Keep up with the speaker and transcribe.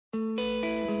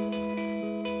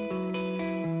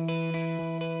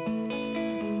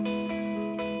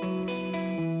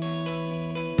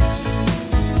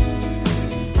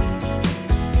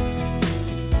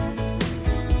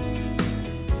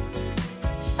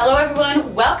Hello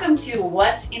everyone, welcome to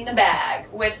What's in the Bag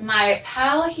with my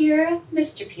pal here,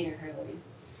 Mr. Peter Hurley.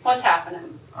 What's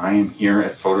happening? I am here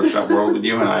at Photoshop World with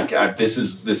you, and I get to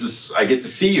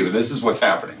see you. This is what's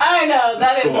happening. I know,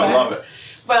 that is cool. I love it.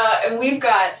 Well, and we've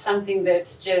got something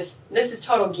that's just, this is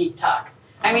total geek talk.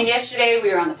 I mean, yesterday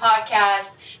we were on the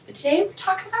podcast, but today we're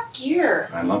talking about gear.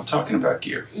 I love talking about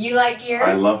gear. You like gear?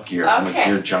 I love gear. Okay. I'm a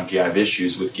gear junkie. I have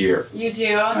issues with gear. You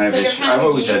do? I've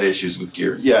always had issues with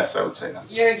gear. Yes, I would say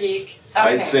that. You're a geek. Okay.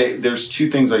 I'd say there's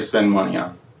two things I spend money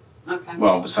on. Okay.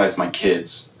 Well, besides my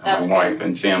kids, and my wife,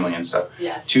 and family and stuff.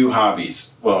 Yes. Two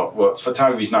hobbies. Well,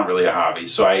 photography's not really a hobby.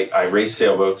 So I race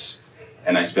sailboats,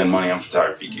 and I spend money on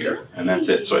photography gear, and that's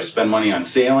it. So I spend money on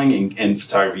sailing and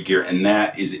photography gear, and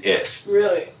that is it.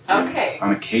 Really? Okay.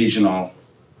 On occasion, I'll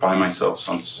buy myself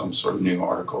some sort of new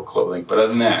article of clothing, but other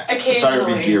than that,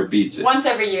 photography gear beats it. Once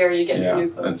every year, you get some new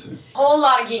clothes. That's it. A whole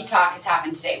lot of geek talk has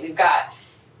happened today. We've got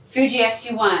Fuji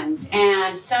x100s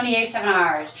and Sony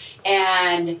a7Rs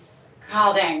and,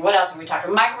 oh dang, what else have we talked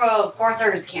about? Micro Four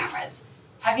Thirds cameras.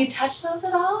 Have you touched those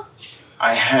at all?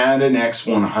 I had an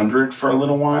x100 for a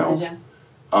little while. Did you?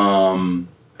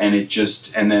 And it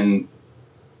just, and then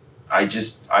I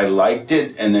liked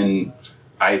it, and then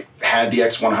I had the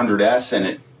x100s,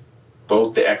 and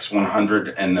both the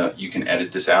x100 and you can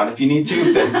edit this out if you need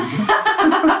to.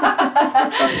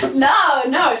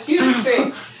 No, shoot it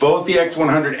straight. Both the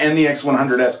x100 and the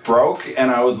x100s broke, and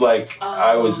I was like,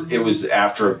 it was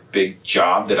after a big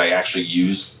job that I actually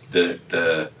used and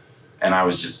I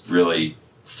was just really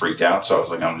freaked out, so I was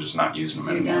like, I'm just not using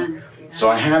them anymore. You're done. So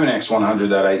I have an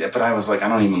x100 but I was like, I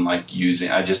don't even like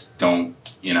using, I just don't,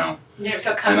 You didn't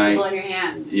feel comfortable in your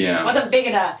hands. Yeah. It wasn't big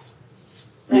enough.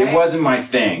 Right? It wasn't my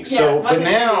thing. So, but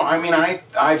now, I mean,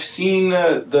 I've seen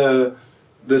the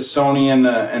Sony and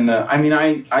the, I mean,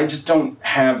 I just don't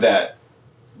have that,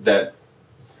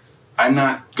 I'm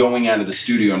not going out of the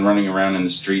studio and running around in the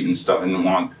street and stuff and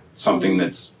want something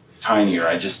that's tinier.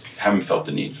 I just haven't felt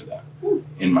the need for that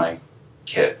in my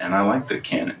kit. And I like the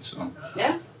Canon, so.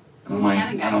 Yeah. I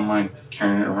don't mind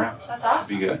carrying it around. That's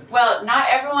awesome. It'd be good. Well, not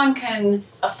everyone can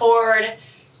afford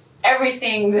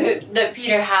everything that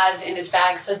Peter has in his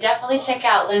bag, so definitely check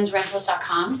out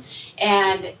lensrentals.com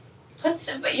and put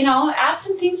some, add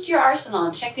some things to your arsenal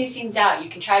and check these things out. You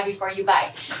can try before you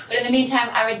buy. But in the meantime,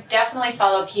 I would definitely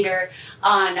follow Peter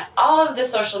on all of the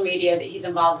social media that he's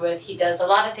involved with. He does a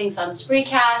lot of things on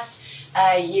Spreecast.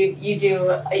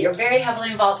 You're very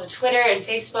heavily involved with Twitter and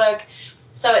Facebook.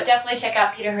 So definitely check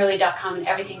out peterhurley.com and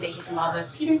everything that he's involved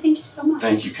with. Peter, thank you so much.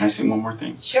 Thank you. Can I say one more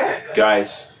thing? Sure.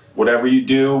 Guys, whatever you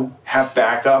do, have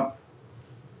backup.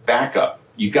 Backup.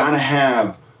 You gotta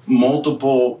have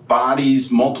multiple bodies,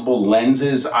 multiple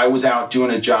lenses. I was out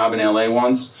doing a job in LA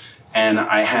once, and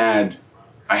I had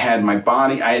my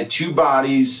body, I had two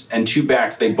bodies and two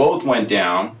backs. They both went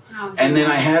down. Oh, and then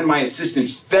I had my assistant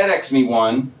FedEx me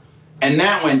one, and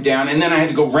that went down, and then I had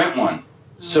to go rent one.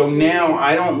 So now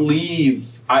I don't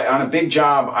leave, on a big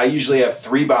job, I usually have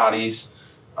 3 bodies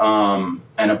and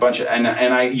a bunch of, and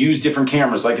I use different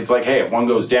cameras. Like, it's like, hey, if one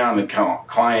goes down, the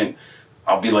client,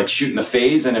 I'll be like shooting the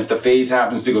phase, and if the phase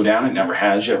happens to go down, it never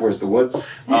has yet, where's the wood? Then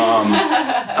but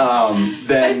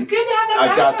it's good to have that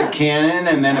I've got the Canon,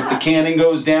 and then if the Canon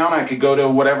goes down, I could go to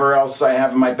whatever else I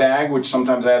have in my bag, which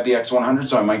sometimes I have the x100,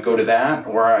 so I might go to that,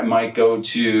 or I might go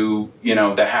to,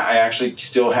 I actually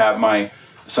still have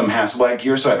some Hasselblad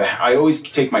gear, so I always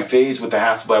take my phase with the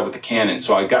Hasselblad with the Canon,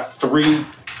 so I got 3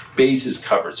 bases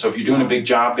covered. So if you're doing a big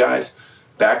job, guys,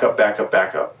 back up, back up,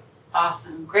 back up.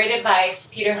 Awesome. Great advice.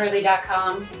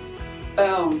 peterhurley.com.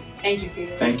 Boom. Thank you,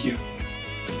 Peter. Thank you.